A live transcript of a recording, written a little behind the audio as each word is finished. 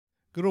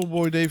Good old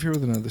boy Dave here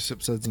with another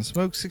Sip, Suds, and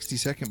Smoke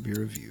 60-second beer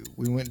review.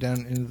 We went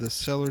down into the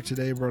cellar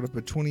today, brought up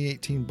a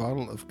 2018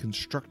 bottle of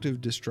Constructive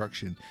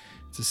Destruction.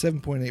 It's a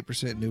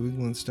 7.8% New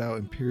England style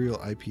Imperial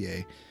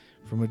IPA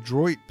from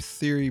Adroit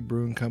Theory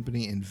Brewing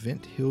Company in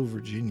Vint Hills,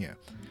 Virginia.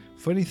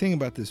 Funny thing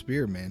about this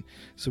beer, man,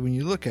 so when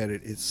you look at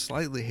it, it's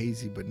slightly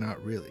hazy, but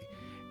not really.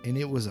 And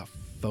it was a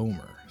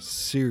foamer,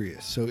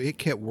 serious. So it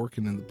kept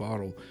working in the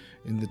bottle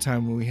in the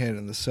time when we had it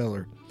in the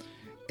cellar.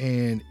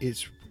 And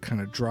it's kind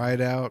of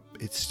dried out.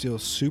 It's still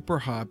super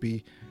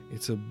hoppy.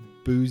 It's a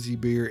boozy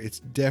beer. It's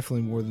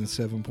definitely more than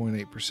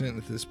 7.8%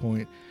 at this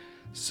point.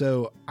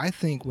 So I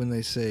think when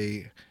they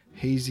say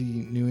hazy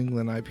New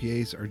England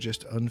IPAs are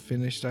just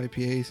unfinished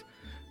IPAs,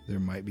 there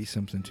might be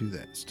something to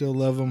that. Still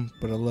love them,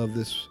 but I love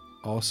this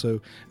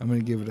also. I'm going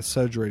to give it a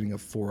SUDS rating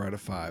of 4 out of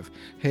 5.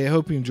 Hey, I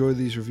hope you enjoyed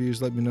these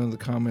reviews. Let me know in the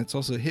comments.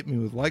 Also, hit me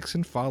with likes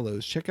and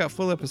follows. Check out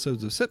full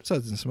episodes of Sip,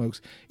 Suds, and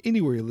Smokes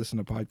anywhere you listen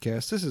to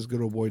podcasts. This is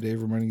good old boy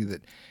Dave reminding you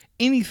that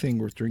anything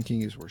worth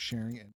drinking is worth sharing.